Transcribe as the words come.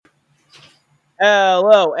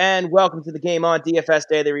Hello and welcome to the Game On DFS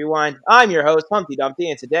Daily Rewind. I'm your host, Humpty Dumpty,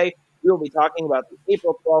 and today we will be talking about the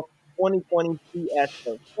April 12th, 2020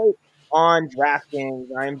 CSGO slate on DraftKings.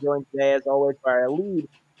 I am joined today, as always, by our lead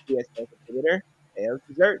CSGO contributor, Tails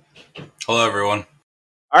Dessert. Hello, everyone.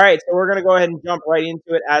 All right, so we're going to go ahead and jump right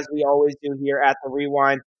into it, as we always do here at the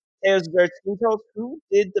Rewind. Tails Dessert, can you tell us who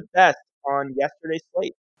did the best on yesterday's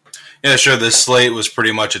slate? Yeah, sure. This slate was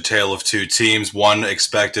pretty much a tale of two teams, one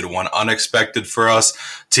expected, one unexpected for us.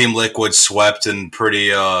 Team Liquid swept in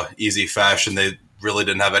pretty easy fashion. They really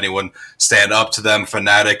didn't have anyone stand up to them.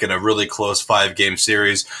 Fnatic, in a really close 5-game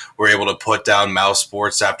series, were able to put down Mouse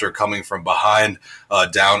Sports after coming from behind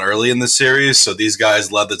down early in the series. So these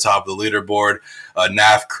guys led the top of the leaderboard.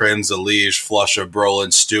 Naf, Crims, Elige, Flusha, Brolin,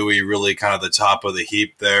 Stewie, really kind of the top of the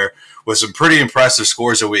heap there, with some pretty impressive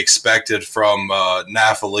scores that we expected from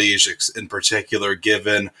Naf, Elige in particular,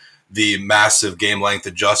 given the massive game length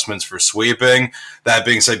adjustments for sweeping. That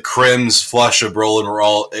being said, Crims, Flusha, Brolin were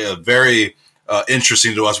all very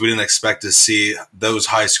interesting to us. We didn't expect to see those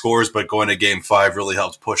high scores, but going to Game 5 really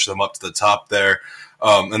helped push them up to the top there.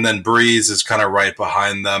 And then Breeze is kind of right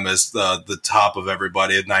behind them as the top of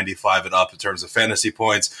everybody at 95 and up in terms of fantasy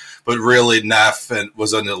points. But really, Naf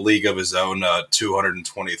was in a league of his own,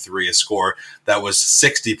 223, a score that was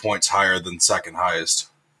 60 points higher than second highest.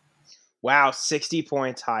 Wow, 60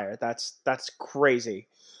 points higher. That's crazy.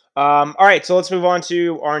 All right, so let's move on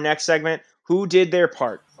to our next segment. Who did their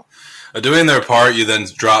part? Doing their part, you then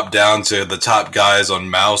drop down to the top guys on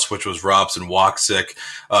Mouse, which was Rops and Woxic,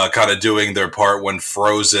 kind of doing their part when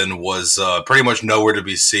Frozen was pretty much nowhere to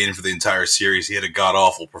be seen for the entire series. He had a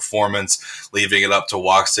god-awful performance, leaving it up to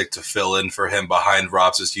Woxic to fill in for him behind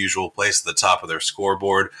Rops' usual place at the top of their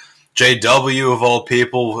scoreboard. JW, of all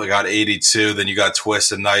people, got 82. Then you got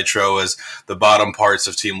Twist and Nitro as the bottom parts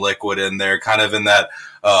of Team Liquid in there, kind of in that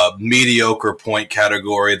mediocre point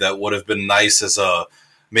category that would have been nice as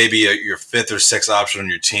your fifth or sixth option on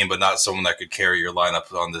your team, but not someone that could carry your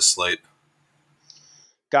lineup on this slate.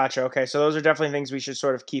 Gotcha. Okay, so those are definitely things we should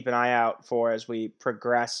sort of keep an eye out for as we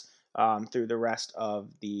progress through the rest of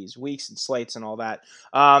these weeks and slates and all that.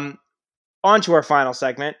 On to our final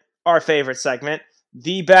segment, our favorite segment,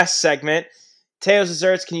 the best segment. Tails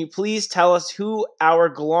Desserts, can you please tell us who our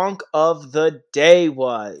glonk of the day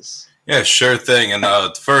was? Yeah, sure thing.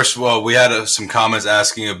 And first, we had some comments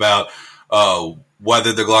asking about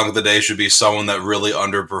whether the glonk of the day should be someone that really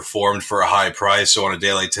underperformed for a high price. So on a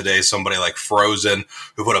day like today, somebody like Frozen,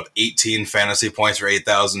 who put up 18 fantasy points for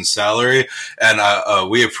 8,000 salary. And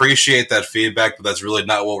we appreciate that feedback, but that's really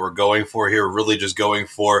not what we're going for here. We're really just going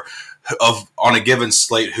for, on a given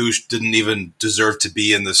slate, who didn't even deserve to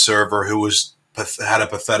be in the server, who had a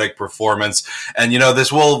pathetic performance. And,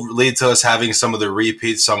 this will lead to us having some of the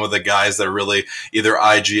repeats, some of the guys that are really either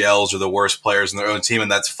IGLs or the worst players in their own team, and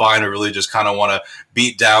that's fine. We really just kind of want to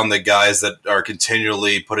beat down the guys that are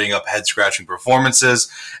continually putting up head-scratching performances.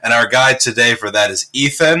 And our guy today for that is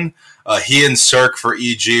Ethan. He and Cirque for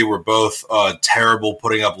EG were both terrible,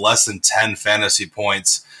 putting up less than 10 fantasy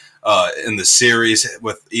points in the series,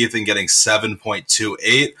 with Ethan getting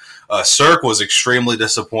 7.28. Cirque was extremely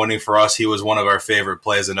disappointing for us. He was one of our favorite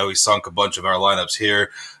plays. I know he sunk a bunch of our lineups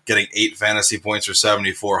here, getting 8 fantasy points for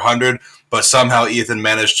 7,400, but somehow Ethan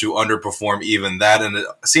managed to underperform even that. And it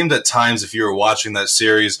seemed at times, if you were watching that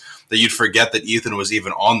series, that you'd forget that Ethan was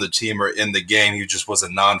even on the team or in the game. He just was a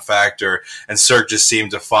non-factor, and Cirque just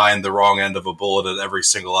seemed to find the wrong end of a bullet at every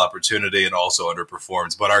single opportunity and also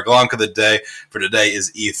underperforms. But our glonk of the day for today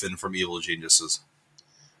is Ethan from Evil Geniuses.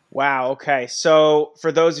 Wow, okay. So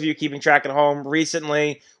for those of you keeping track at home,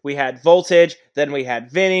 recently we had Voltage, then we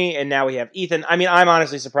had Vinny, and now we have Ethan. I mean, I'm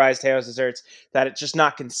honestly surprised, Tails Desserts, that it's just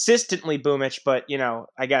not consistently Boomich, but,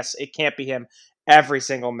 I guess it can't be him every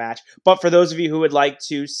single match. But for those of you who would like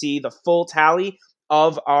to see the full tally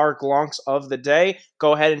of our glonks of the day,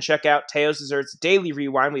 go ahead and check out Tails Desserts Daily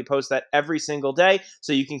Rewind. We post that every single day,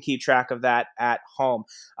 so you can keep track of that at home.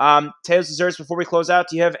 Tails Desserts, before we close out,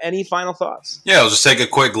 do you have any final thoughts? Yeah, I'll just take a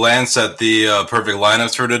quick glance at the perfect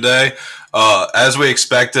lineups for today. As we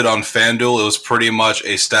expected on FanDuel, it was pretty much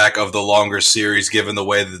a stack of the longer series given the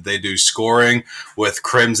way that they do scoring, with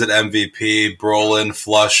Crims at MVP, Brolin,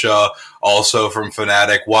 Flusha, also from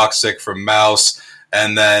Fnatic, Woxic from Mouse,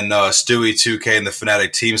 and then Stewie 2K in the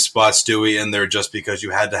Fnatic team spot. Stewie in there just because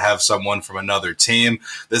you had to have someone from another team.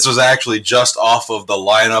 This was actually just off of the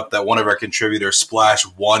lineup that one of our contributors, Splash,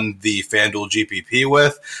 won the FanDuel GPP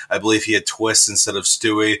with. I believe he had Twist instead of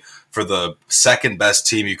Stewie for the second best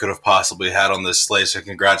team you could have possibly had on this slate. So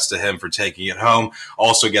congrats to him for taking it home.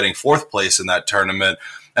 Also getting fourth place in that tournament.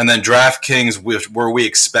 And then DraftKings, where we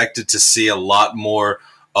expected to see a lot more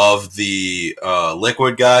of the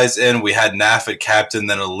Liquid guys in. We had Naf at captain,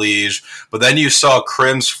 then Elige. But then you saw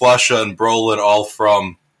Crims, Flusha, and Brolin all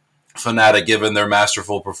from Fnatic given their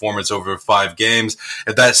masterful performance over 5 games.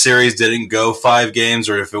 If that series didn't go 5 games,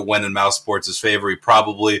 or if it went in Mouse Sports' favor, we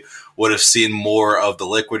probably would have seen more of the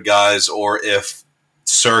Liquid guys, or if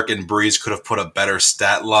Cirque and Breeze could have put up better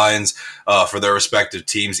stat lines for their respective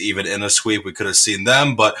teams, even in a sweep, we could have seen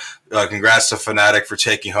them. But congrats to Fnatic for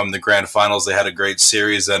taking home the grand finals. They had a great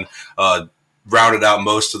series and rounded out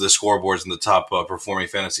most of the scoreboards in the top performing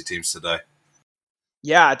fantasy teams today.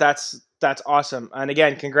 Yeah, that's awesome. And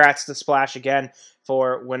again, congrats to Splash again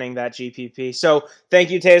for winning that GPP. So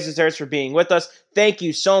thank you, Tails Desserts, for being with us. Thank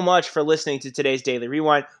you so much for listening to today's Daily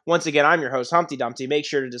Rewind. Once again, I'm your host, Humpty Dumpty. Make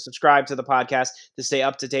sure to subscribe to the podcast to stay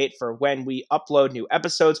up to date for when we upload new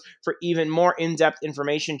episodes. For even more in-depth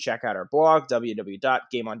information, check out our blog,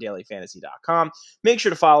 www.gameondailyfantasy.com. Make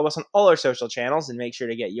sure to follow us on all our social channels and make sure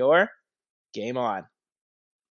to get your game on.